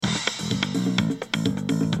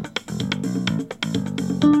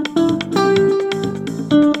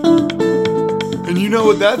know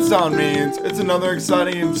what that sound means. It's another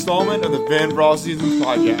exciting installment of the Fan for All Seasons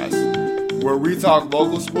podcast, where we talk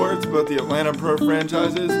local sports about the Atlanta Pro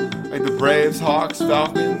franchises like the Braves, Hawks,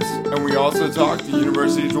 Falcons, and we also talk the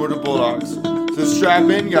University of Georgia Bulldogs. So strap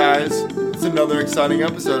in, guys. It's another exciting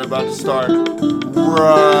episode about to start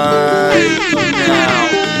right now.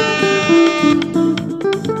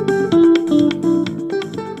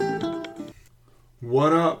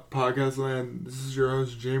 What up, podcast land? This is your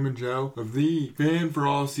host, Jamin Joe, of the Fan for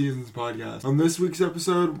All Seasons podcast. On this week's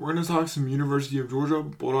episode, we're going to talk some University of Georgia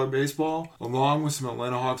Bulldog baseball, along with some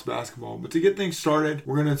Atlanta Hawks basketball. But to get things started,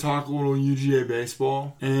 we're going to talk a little UGA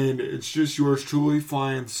baseball, and it's just yours truly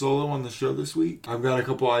flying solo on the show this week. I've got a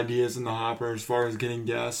couple ideas in the hopper as far as getting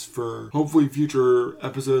guests for hopefully future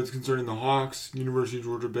episodes concerning the Hawks, University of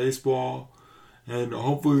Georgia baseball, and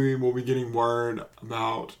hopefully we'll be getting word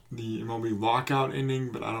about the MLB lockout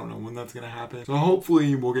ending, but I don't know when that's going to happen. So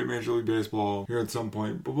hopefully we'll get Major League Baseball here at some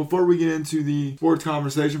point. But before we get into the sports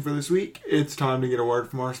conversation for this week, it's time to get a word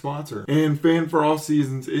from our sponsor. And Fan for All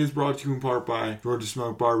Seasons is brought to you in part by Georgia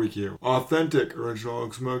Smoke Barbecue. Authentic original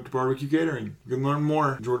oak smoked barbecue catering. You can learn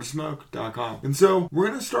more at georgiasmoke.com. And so we're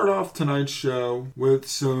going to start off tonight's show with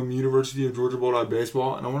some University of Georgia Bulldog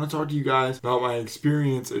baseball. And I want to talk to you guys about my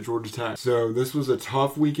experience at Georgia Tech. So this was a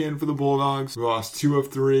tough weekend for the Bulldogs. We lost 2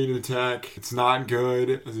 of 3 to Tech. It's not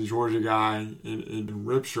good as a Georgia guy. It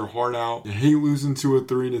rips your heart out. You hate losing 2 of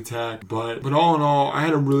 3 to Tech. But all in all, I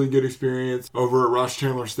had a really good experience over at Rush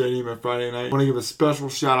Chandler Stadium at Friday night. I want to give a special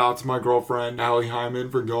shout out to my girlfriend, Allie Hyman,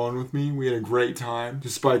 for going with me. We had a great time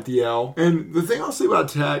despite the L. And the thing I'll say about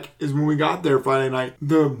Tech is when we got there Friday night,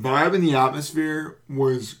 the vibe and the atmosphere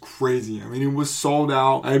was crazy. I mean, it was sold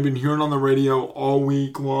out. I had been hearing on the radio all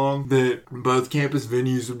week long that both campus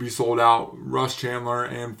venues would be sold out, Rush Chandler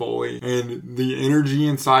and Foley, and the energy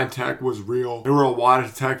inside Tech was real. There were a lot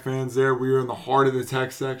of Tech fans there. We were in the heart of the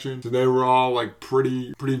Tech section, so they were all like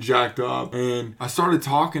pretty jacked up. And I started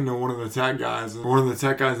talking to one of the Tech guys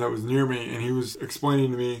that was near me, and he was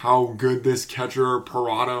explaining to me how good this catcher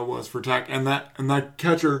Parada was for Tech, and that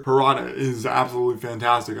catcher Parada is absolutely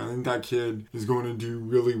fantastic. I think that kid is going to do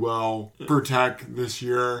really well for Tech this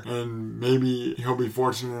year, and maybe he'll be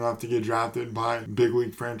fortunate enough to get drafted by a big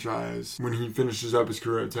league franchise when he finishes up his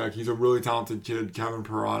career at Tech. He's a really talented kid, Kevin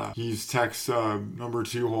Parada. He's Tech's number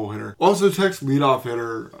 2 hole hitter. Also, Tech's leadoff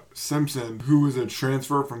hitter, Simpson, who was a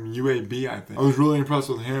transfer from UAB, I think. I was really impressed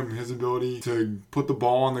with him, his ability to put the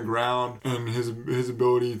ball on the ground and his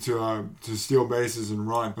ability to steal bases and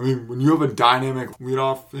run. I mean, when you have a dynamic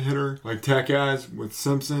leadoff hitter like Tech has with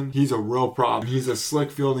Simpson, he's a real problem. He's a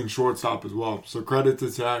slick fielding shortstop as well. So credit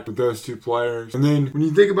to Tech with those 2 players. And then when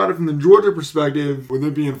you think about it from the Georgia perspective, with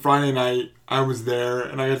it being Friday night, I was there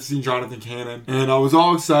and I got to see Jonathan Cannon, and I was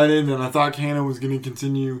all excited, and I thought Cannon was going to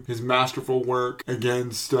continue his masterful work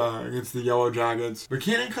against the Yellow Jackets. But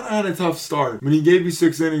Cannon kind of had a tough start. I mean, he gave you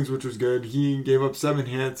 6 innings, which was good. He gave up 7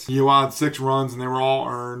 hits. He allowed 6 runs, and they were all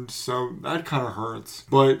earned, so that kind of hurts.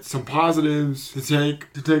 But some positives to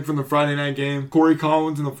take from the Friday night game. Corey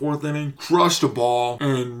Collins in the 4th inning crushed a ball,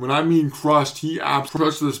 and when I mean crushed, he absolutely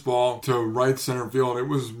crushed this ball to right center field. It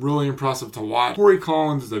was really impressive to watch. Corey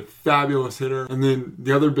Collins is a fabulous hitter. And then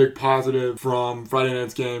the other big positive from Friday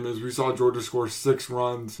night's game is we saw Georgia score 6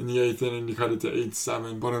 runs in the 8th inning to cut it to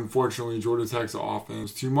 8-7. But unfortunately, Georgia Tech's offense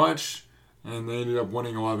was too much, and they ended up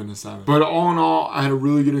winning 11-7. But all in all, I had a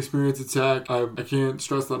really good experience at Tech. I can't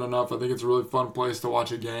stress that enough. I think it's a really fun place to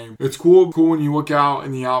watch a game. It's cool when you look out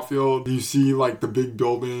in the outfield, you see like the big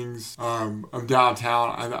buildings of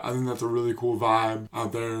downtown. I think that's a really cool vibe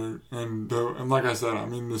out there. And like I said, I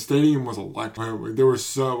mean, the stadium was electric. There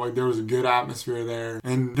was a good atmosphere there.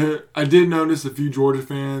 And I did notice a few Georgia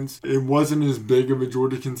fans. It wasn't as big of a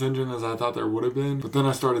Georgia contingent as I thought there would have been. But then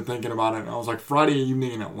I started thinking about it, and I was like, Friday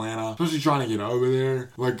evening in Atlanta, especially trying to get over there.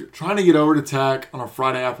 Like, trying to get over to Tech on a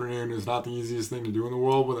Friday afternoon is not the easiest thing to do in the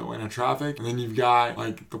world with Atlanta traffic. And then you've got,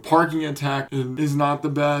 like, the parking at Tech is not the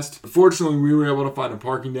best. Fortunately, we were able to find a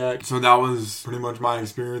parking deck. So that was pretty much my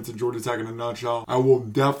experience at Georgia Tech in a nutshell. I will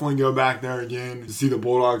definitely go back there again to see the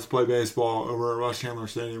Bulldogs play baseball over at Rush Chandler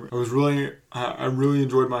Stadium. I really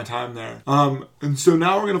enjoyed my time there. And so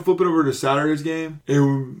now we're going to flip it over to Saturday's game. It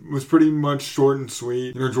was pretty much short and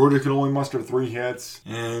sweet. Georgia could only muster 3 hits,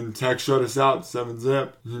 and Tech shut shut us out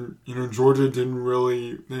 7-zip. Georgia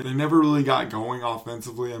they never really got going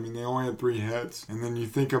offensively. I mean, they only had 3 hits. And then you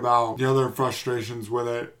think about the other frustrations with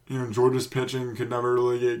it. Georgia's pitching could never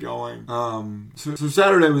really get going. So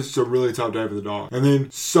Saturday was just a really tough day for the Dogs. And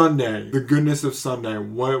then Sunday, the goodness of Sunday.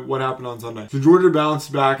 What happened on Sunday? So Georgia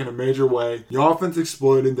bounced back in a major way. The offense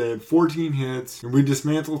exploded. They had 14 hits, and we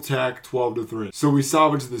dismantled Tech 12-3. So we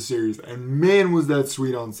salvaged the series, and man, was that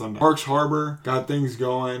sweet on Sunday. Parks Harbor got things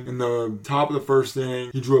going in the top of the first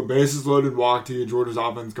inning. He drew a bases-loaded walk to get Georgia's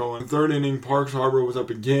offense going. In the third inning, Parks Harbor was up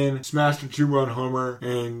again, smashed a 2-run homer,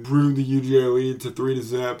 and drew the UGA lead to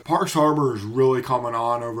 3-zip. Parks Harbor is really coming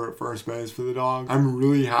on over at first base for the Dogs. I'm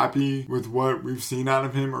really happy with what we've seen out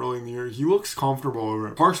of him early in the year. He looks comfortable over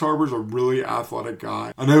it. Parks Harbor's a really athletic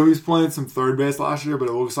guy. I know he's playing some third base last year, but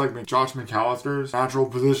it looks like Josh McAllister's natural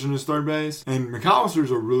position is third base. And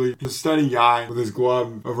McAllister's a steady guy with his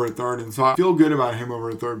glove over at third, and so I feel good about him over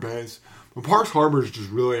at third base. But Parks Harbor is just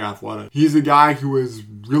really athletic. He's a guy who has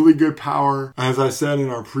really good power. As I said in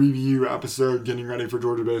our preview episode, getting ready for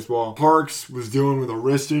Georgia baseball, Parks was dealing with a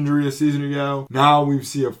wrist injury a season ago. Now we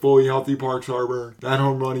see a fully healthy Parks Harbor. That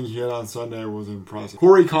home run he hit on Sunday was impressive.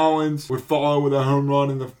 Corey Collins would follow with a home run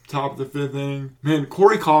in the top of the 5th inning. Man,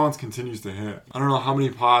 Corey Collins continues to hit. I don't know how many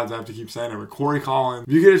pods I have to keep saying it, but Corey Collins,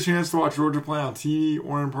 if you get a chance to watch Georgia play on TV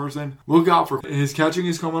or in person, look out for his catching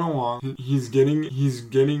is coming along. He's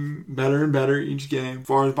getting better and better each game. As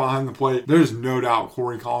far as behind the plate, there's no doubt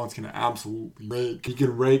Corey Collins can absolutely rake. He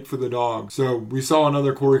can rake for the Dogs. So we saw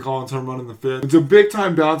another Corey Collins home run in the 5th. It's a big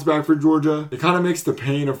time bounce back for Georgia. It kind of makes the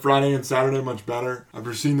pain of Friday and Saturday much better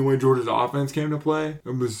after seeing the way Georgia's offense came to play.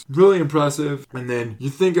 It was really impressive. And then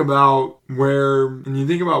you think about where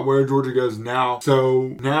Georgia goes now.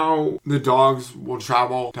 So now the Dogs will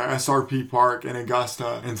travel to SRP Park in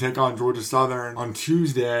Augusta and take on Georgia Southern on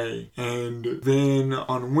Tuesday. And then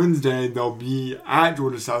on Wednesday, they'll be at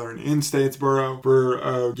Georgia Southern in Statesboro for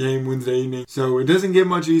a game Wednesday evening. So it doesn't get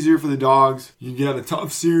much easier for the Dogs. You get a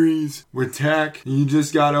tough series with Tech you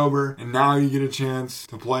just got over, and now you get a chance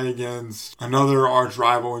to play against another arch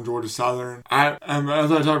rival in Georgia Southern. As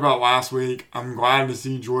I talked about last week, I'm glad to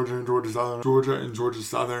see Georgia and Georgia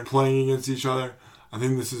Southern playing against each other. I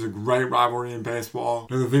think this is a great rivalry in baseball.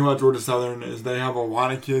 And the thing about Georgia Southern is they have a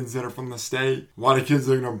lot of kids that are from the state. A lot of kids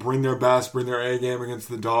that are going to bring their best, bring their A game against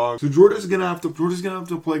the Dogs. So Georgia's going to have to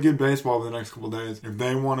play good baseball over the next couple days if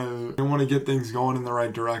they want to get things going in the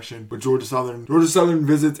right direction. But Georgia Southern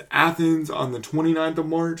visits Athens on the 29th of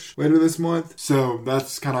March later this month. So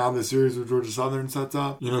that's kind of how the series with Georgia Southern sets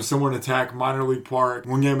up. Someone attack minor league park,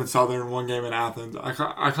 one game at Southern, one game at Athens. I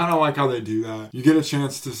kind of like how they do that. You get a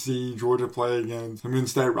chance to see Georgia play against some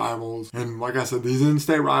in-state rivals. And like I said, these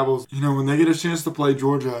in-state rivals, when they get a chance to play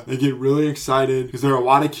Georgia, they get really excited because there are a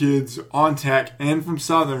lot of kids on Tech and from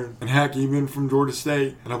Southern, and heck, even from Georgia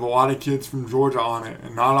State, that have a lot of kids from Georgia on it.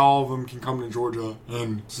 And not all of them can come to Georgia.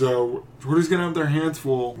 And so Georgia's going to have their hands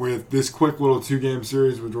full with this quick little 2-game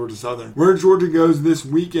series with Georgia Southern. Where Georgia goes this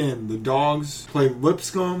weekend, the Dogs play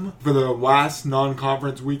Lipscomb for the last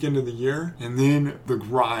non-conference weekend of the year. And then the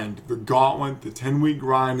grind, the gauntlet, the 10-week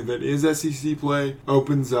grind that is SEC play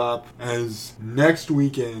opens up as next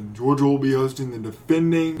weekend, Georgia will be hosting the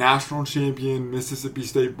defending national champion Mississippi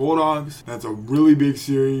State Bulldogs. That's a really big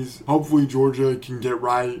series. Hopefully Georgia can get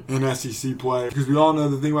right in SEC play, because we all know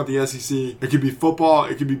the thing about the SEC, it could be football,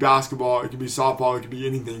 it could be basketball, it could be softball, it could be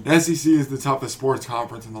anything. The SEC is the toughest sports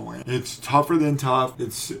conference in the land. It's tougher than tough.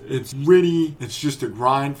 It's gritty. It's just a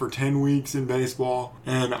grind for 10 weeks in baseball.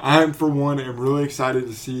 And I, for one, am really excited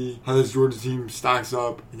to see how this Georgia team stacks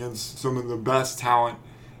up against some of the best talent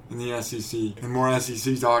in the SEC. And more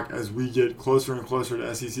SEC talk as we get closer and closer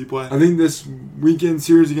to SEC play. I think this weekend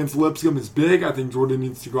series against Lipscomb is big. I think Georgia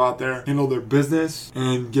needs to go out there, handle their business,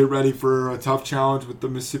 and get ready for a tough challenge with the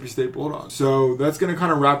Mississippi State Bulldogs. So that's going to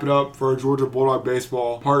kind of wrap it up for our Georgia Bulldog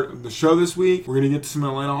baseball part of the show this week. We're going to get to some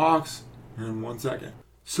Atlanta Hawks here in 1 second.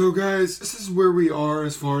 So guys, this is where we are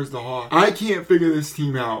as far as the Hawks. I can't figure this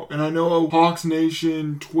team out. And I know Hawks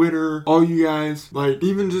Nation, Twitter, all you guys,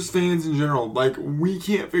 even just fans in general, we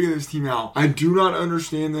can't figure this team out. I do not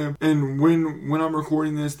understand them. And when I'm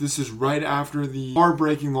recording this is right after the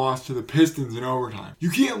heartbreaking loss to the Pistons in overtime. You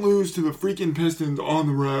can't lose to the freaking Pistons on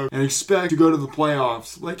the road and expect to go to the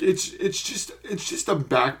playoffs. It's just a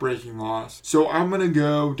backbreaking loss. So I'm going to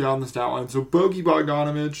go down the stat line. So Bogey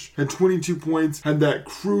Bogdanovich had 22 points, had that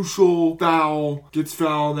crucial foul, gets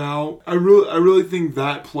fouled out. I really think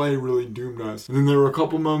that play really doomed us. And then there were a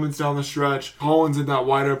couple moments down the stretch. Collins had that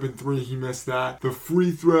wide open three, he missed that. The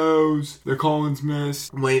free throws that Collins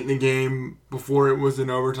missed late in the game before it was in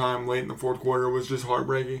overtime, late in the fourth quarter, was just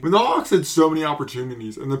heartbreaking. But the Hawks had so many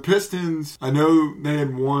opportunities. And the Pistons, I know they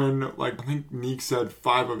had won, I think Neek said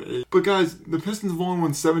 5 of 8. But guys, the Pistons have only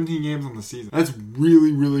won 17 games on the season. That's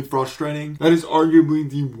really, really frustrating. That is arguably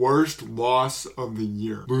the worst loss of the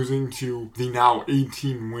year. Losing to the now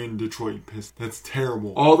 18-win Detroit Pistons. That's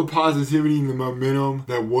terrible. All the positivity and the momentum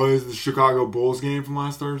that was the Chicago Bulls game from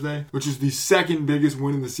last Thursday, which is the second biggest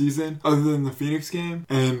win of the season, other than the Phoenix game.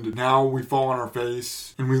 And now we fall on our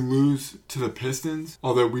face and we lose to the Pistons,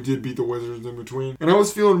 although we did beat the Wizards in between. And I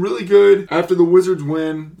was feeling really good after the Wizards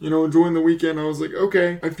win, enjoying the weekend. I was like,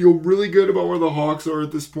 okay, I feel really good about where the Hawks are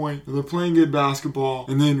at this point. They're playing good basketball,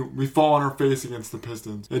 and then we fall on our face against the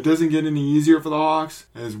Pistons. It doesn't get any easier for the Hawks,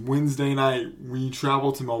 as Wednesday night we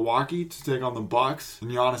travel to Milwaukee to take on the Bucks and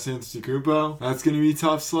Giannis Antetokounmpo. That's going to be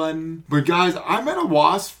tough sledding. But guys, I'm at a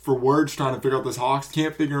loss for words trying to figure out this Hawks.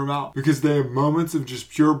 Can't figure them out because they have moments of just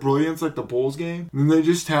pure brilliance like the Bulls game, and then they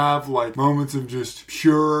just have moments of just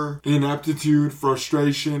pure ineptitude,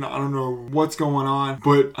 frustration. I don't know what's going on,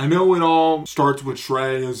 but I know it all starts with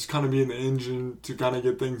Trae as kind of being the engine to kind of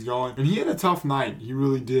get things going. And he had a tough night. He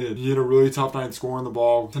really did. He had a really tough night scoring the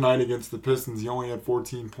ball tonight against the Pistons. He only had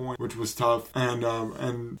 14 points, which was tough.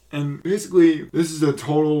 And basically, this is a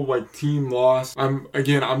total team loss. I'm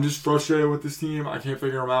just frustrated with this team. I can't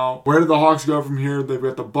figure them out. Where do the Hawks go from here? They've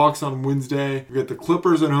got the Bucks on Wednesday. They've got the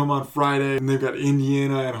Clippers at home on Friday, and they've got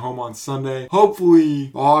Indiana at home on Sunday. Hopefully,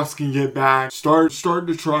 the Hawks can get back, start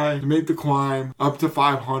to try to make the climb up to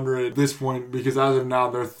 500 at this point, because as of now,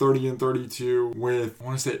 they're 30-32 with, I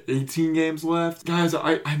want to say, 18 games left. Guys,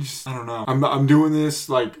 I don't know. I'm doing this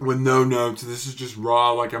with no notes. This is just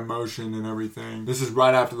raw emotion and everything. This is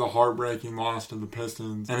right after the heartbreaking loss to the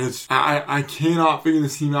Pistons, and I cannot figure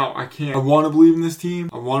this team out. I can't. I want to believe in this team.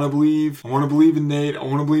 I want to believe in Nate. I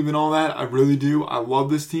want to believe in all that. I really do. I love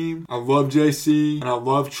this team. I love JC, and I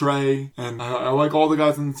love Trae, and I like all the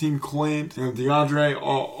guys on the team, Clint, DeAndre,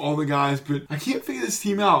 all the guys, but I can't figure this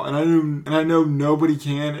team out, and I know nobody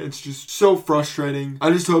can. It's just so frustrating.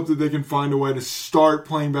 I just hope that they can find a way to start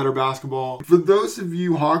playing better basketball. For those of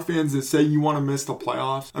you Hawk fans that say you want to miss the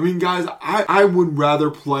playoffs, guys, I would rather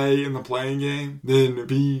play in the playing game than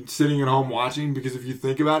be sitting at home watching, because if you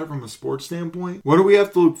think about it from a sports standpoint, what do we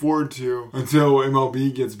have to look forward to until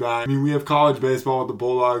MLB gets back? We have college baseball with the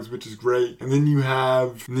Bulldogs, which is great, and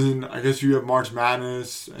then I guess you have March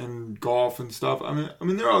Madness and golf and stuff.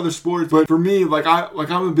 There are other sports, but for me,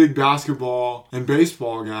 I'm a big basketball and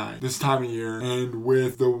baseball guy this time of year, and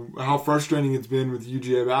with how frustrating it's been with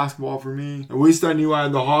UGA basketball for me, at least I knew I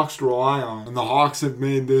had the Hawks to rely on, and the Hawks have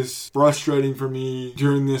made this frustrating for me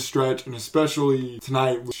during this stretch, and especially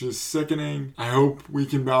tonight, which is sickening. I hope we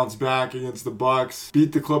can bounce back against the Bucks,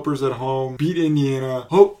 beat the Clippers at home, beat Indiana.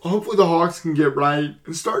 Hopefully the Hawks can get right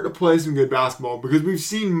and start to play some good basketball, because we've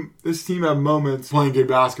seen this team have moments playing good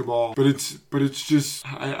basketball, but it's just,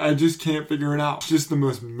 I just can't figure it out. It's just the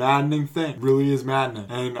most maddening thing. It really is maddening.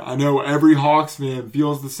 And I know every Hawks fan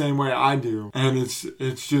feels the same way I do. And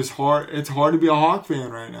it's just hard. It's hard to be a Hawk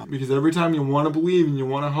fan right now, because every time you want to believe and you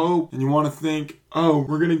want to hope and you want to think, oh,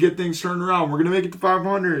 we're going to get things turned around, we're going to make it to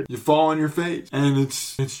 500, you fall on your face. And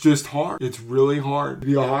it's just hard. It's really hard to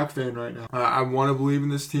be a Hawk fan right now. I want to believe in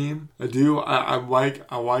this team. I do. I like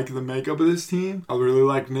the makeup of this team. I really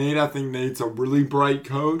like Nate. I think Nate's a really bright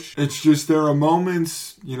coach. It's just there are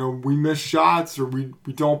moments, we miss shots, or we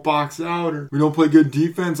don't box out, or we don't play good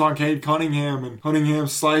defense on Cade Cunningham, and Cunningham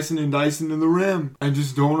slicing and dicing to the rim. I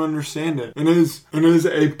just don't understand it. And as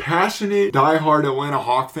a passionate, diehard Atlanta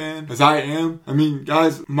Hawk fan, as I am,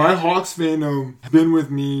 guys, my Hawks fandom has been with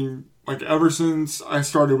me ever since I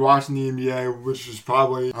started watching the NBA, which is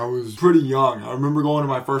probably, I was pretty young. I remember going to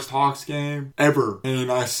my first Hawks game ever,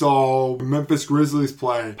 and I saw the Memphis Grizzlies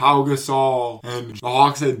play, Pau Gasol, and the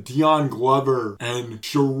Hawks had Dion Glover, and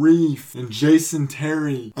Sharif, and Jason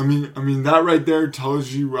Terry. That right there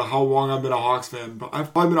tells you how long I've been a Hawks fan. But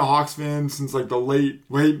I've probably been a Hawks fan since the late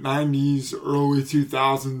 90s, early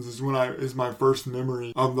 2000s is my first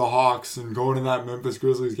memory of the Hawks and going to that Memphis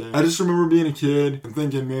Grizzlies game. I just remember being a kid and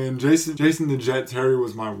thinking, man, Jason the Jet Terry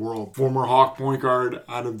was my world. Former Hawk point guard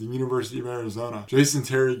out of the University of Arizona. Jason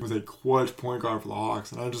Terry was a clutch point guard for the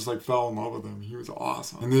Hawks, and I just fell in love with him. He was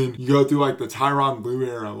awesome. And then you go through the Tyronn Lue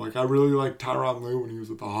era. I really liked Tyronn Lue when he was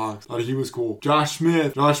with the Hawks. I thought he was cool. Josh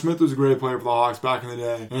Smith was a great player for the Hawks back in the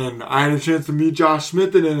day, and I had a chance to meet Josh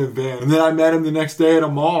Smith at an event, and then I met him the next day at a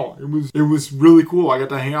mall. It was really cool. I got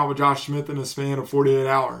to hang out with Josh Smith in a span of 48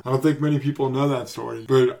 hours. I don't think many people know that story,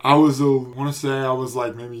 but I was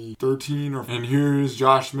maybe 13, and here's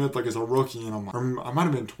Josh Smith as a rookie, and I might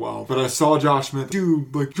have been 12, but I saw Josh Smith,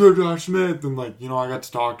 dude, you're Josh Smith, and I got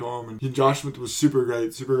to talk to him, and Josh Smith was super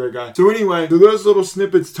great guy. So anyway, those little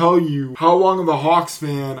snippets tell you how long of a Hawks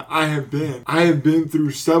fan I have been. I have been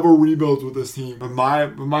through several rebuilds with this team, but my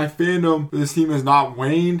fandom for this team has not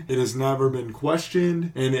waned. It has never been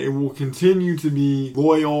questioned, and it will continue to be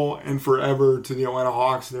loyal and forever to the Atlanta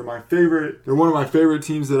Hawks. They're my favorite. They're one of my favorite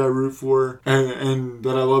teams that I root for, and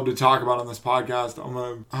that I love to talk about on this podcast.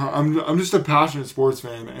 I'm just a passionate sports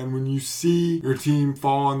fan, and when you see your team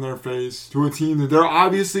fall on their face to a team that they're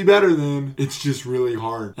obviously better than, it's just really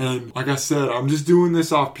hard. And like I said, I'm just doing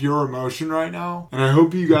this off pure emotion right now, and I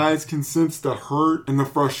hope you guys can sense the hurt and the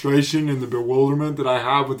frustration and the bewilderment that I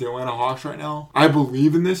have with the Atlanta Hawks right now. I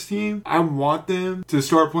believe in this team. I want them to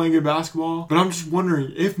start playing good basketball, but I'm just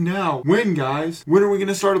wondering if now, when guys, when are we going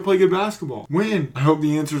to start to play good basketball? When? I hope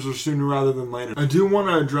the answers are sooner rather than later. I do want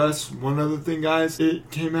to address one other thing, guys. It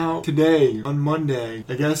came out today on Monday,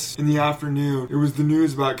 I guess in the afternoon. It was the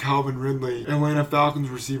news about Calvin Ridley, Atlanta Falcons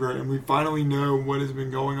receiver, and we finally know what has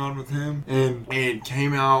been going on with him, and it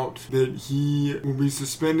came out that he will be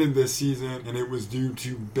suspended this season, and it was due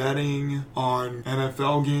to betting on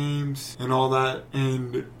NFL games and all that.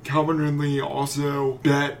 And Calvin Ridley also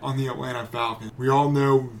bet on the Atlanta Falcons. We all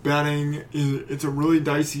know betting it's a really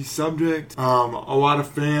dicey subject. A lot of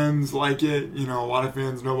fans like it. A lot of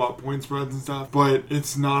fans know about point spreads and stuff, but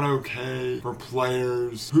it's not okay for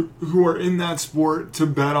players who are in that sport to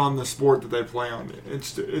bet on the sport that they play on.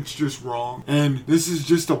 It's just wrong. And this is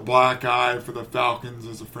just a black eye for the Falcons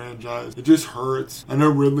as a franchise. It just hurts. I know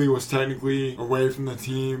Ridley was technically away from the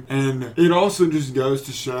team, and it also just goes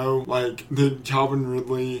to show that Calvin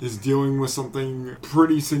Ridley is dealing with something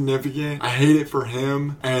pretty significant. I hate it for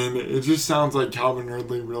him, and it just sounds like Calvin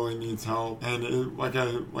Ridley really needs help. And like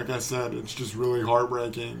I said, it's just really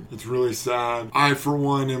heartbreaking. It's really sad. I, for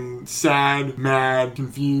one, am sad, mad,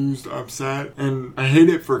 confused, upset, and I hate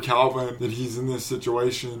it for Calvin that he's in this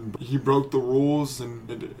situation. He broke the rules, and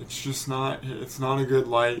it's not a good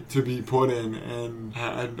light to be put in, and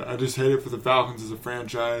I just hate it for the Falcons as a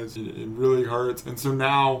franchise. It really hurts. And so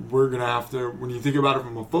now we're gonna have to, when you think about it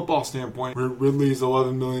from a football standpoint, Ridley's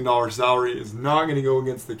 $11 million salary is not going to go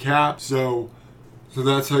against the cap, so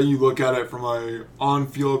that's how you look at it from a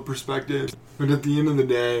on-field perspective. But at the end of the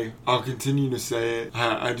day, I'll continue to say it.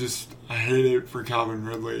 I hate it for Calvin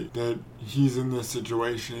Ridley that he's in this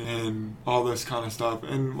situation and all this kind of stuff.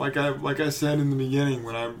 And like I said in the beginning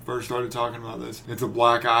when I first started talking about this, it's a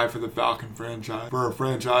black eye for the Falcon franchise, for a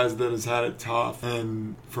franchise that has had it tough,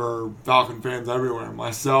 and for Falcon fans everywhere.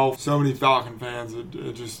 Myself, so many Falcon fans,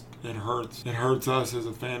 it hurts. It hurts us as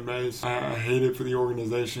a fan base. I hate it for the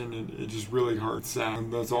organization. It just really hurts. Sad.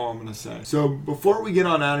 And that's all I'm going to say. So before we get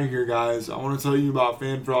on out of here, guys, I want to tell you about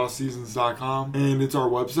fanforallseasons.com, and it's our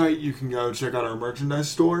website. You can go check out our merchandise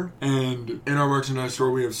store, and in our merchandise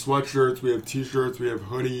store we have sweatshirts, we have t-shirts, we have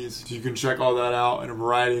hoodies, so you can check all that out in a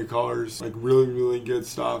variety of colors. Really, really good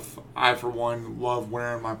stuff. I, for one, love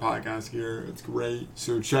wearing my podcast gear. It's great.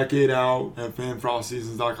 So check it out at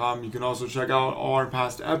fanforallseasons.com. You can also check out all our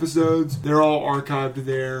past episodes. They're all archived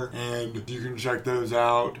there, and you can check those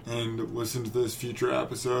out and listen to this future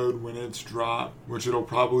episode when it's dropped, which it'll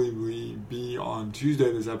probably be on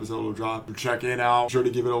Tuesday. This episode will drop. So check it out. Make sure to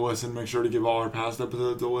give it a listen. Make sure to give all our past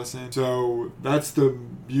episodes a listen. So that's the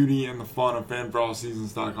beauty and the fun of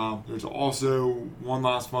fanforallseasons.com. There's also one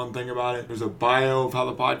last fun thing about it. There's a bio of how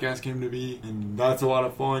the podcast came to be, and that's a lot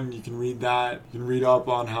of fun. You can read that. You can read up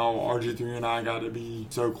on how RG3 and I got to be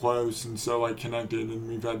so close and so connected, and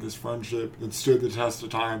we've had this friendship that stood the test of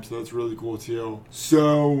time, so that's really cool too.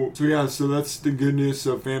 So that's the good news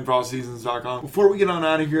of fanforallseasons.com. Before we get on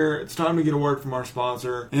out of here, it's time to get a word from our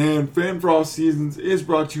sponsor, and Fan for All Seasons is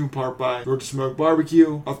brought to you in part by Georgia Smoke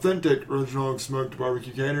Barbecue, authentic original smoked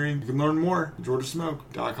barbecue catering. You can learn more at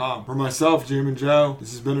georgiasmoke.com. For myself, Jamin Joe,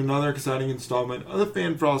 this has been another exciting installment of the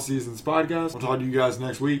Fan for All Seasons podcast. I'll talk to you guys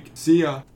next week. See ya.